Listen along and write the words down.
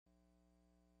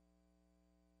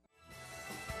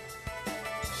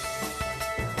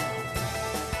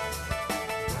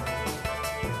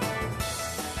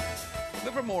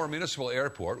Livermore Municipal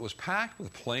Airport was packed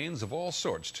with planes of all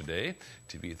sorts today.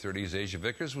 TV30's Asia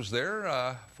Vickers was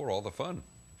there for all the fun.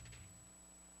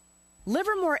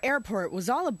 Livermore Airport was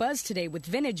all abuzz today with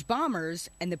vintage bombers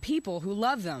and the people who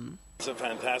love them. It's a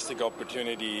fantastic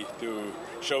opportunity to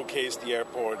showcase the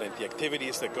airport and the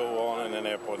activities that go on in an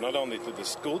airport, not only to the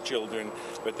school children,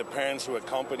 but the parents who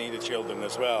accompany the children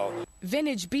as well.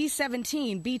 Vintage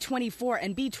B-17, B-24,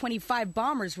 and B-25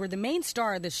 bombers were the main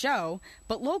star of the show,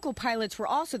 but local pilots were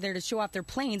also there to show off their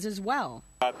planes as well.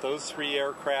 At those three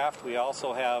aircraft, we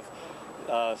also have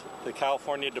the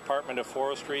California Department of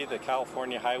Forestry, the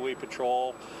California Highway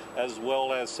Patrol, as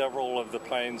well as several of the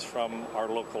planes from our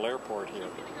local airport here.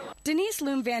 Denise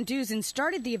Van Dusen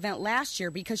started the event last year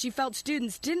because she felt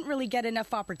students didn't really get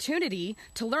enough opportunity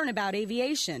to learn about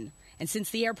aviation. And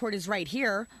since the airport is right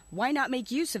here, why not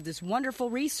make use of this wonderful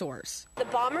resource? The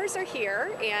bombers are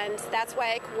here, and that's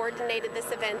why I coordinated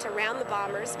this event around the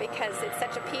bombers, because it's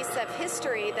such a piece of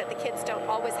history that the kids don't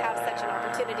always have such an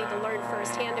opportunity to learn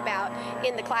firsthand about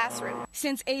in the classroom.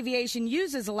 Since aviation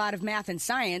uses a lot of math and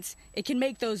science, it can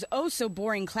make those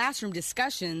oh-so-boring classroom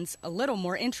discussions a little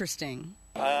more interesting.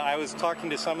 I was talking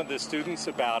to some of the students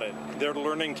about it. They're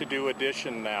learning to do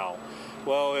addition now.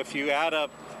 Well, if you add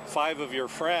up 5 of your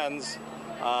friends,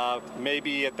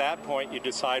 maybe at that point you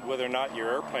decide whether or not your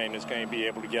airplane is going to be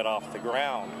able to get off the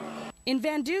ground. In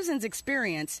Van Dusen's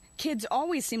experience, kids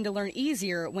always seem to learn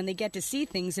easier when they get to see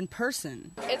things in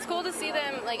person. It's cool to see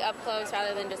them up close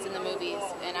rather than just in the movies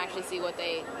and actually see what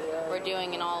they were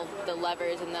doing and all the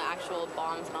levers and the actual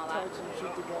bombs and all that.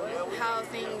 How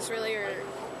things really are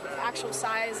actual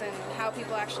size and how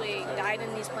people actually died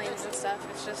in these planes and stuff.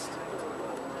 It's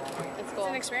cool. It's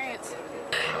an experience.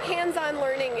 Hands-on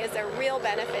learning is a real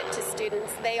benefit to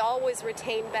students. They always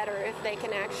retain better if they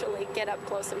can actually get up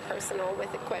close and personal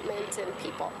with equipment and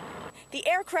people. The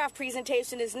aircraft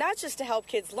presentation is not just to help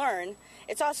kids learn,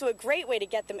 it's also a great way to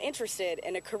get them interested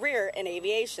in a career in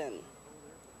aviation.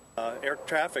 Air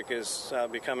traffic is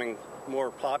becoming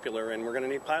more popular, and we're going to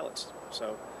need pilots.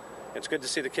 So it's good to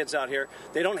see the kids out here.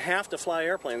 They don't have to fly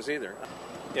airplanes either.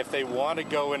 If they want to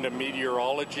go into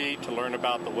meteorology to learn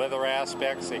about the weather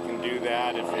aspects, they can do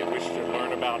that. If they wish to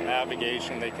learn about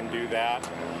navigation, they can do that.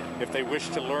 If they wish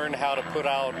to learn how to put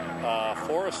out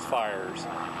forest fires,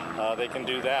 they can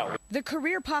do that. The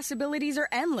career possibilities are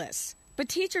endless. But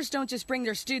teachers don't just bring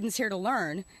their students here to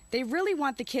learn. They really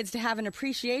want the kids to have an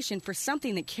appreciation for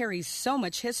something that carries so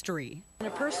much history. On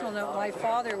a personal note, my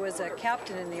father was a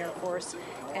captain in the Air Force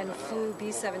and flew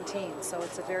B-17, so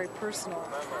it's a very personal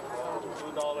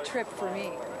trip for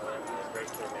me.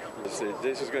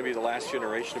 This is going to be the last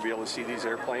generation to be able to see these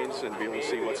airplanes and be able to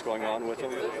see what's going on with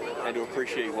them and to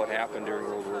appreciate what happened during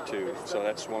World War II. So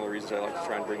that's one of the reasons I like to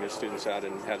try and bring the students out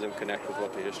and have them connect with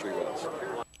what the history was.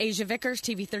 Asia Vickers,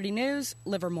 TV30 News,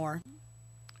 Livermore.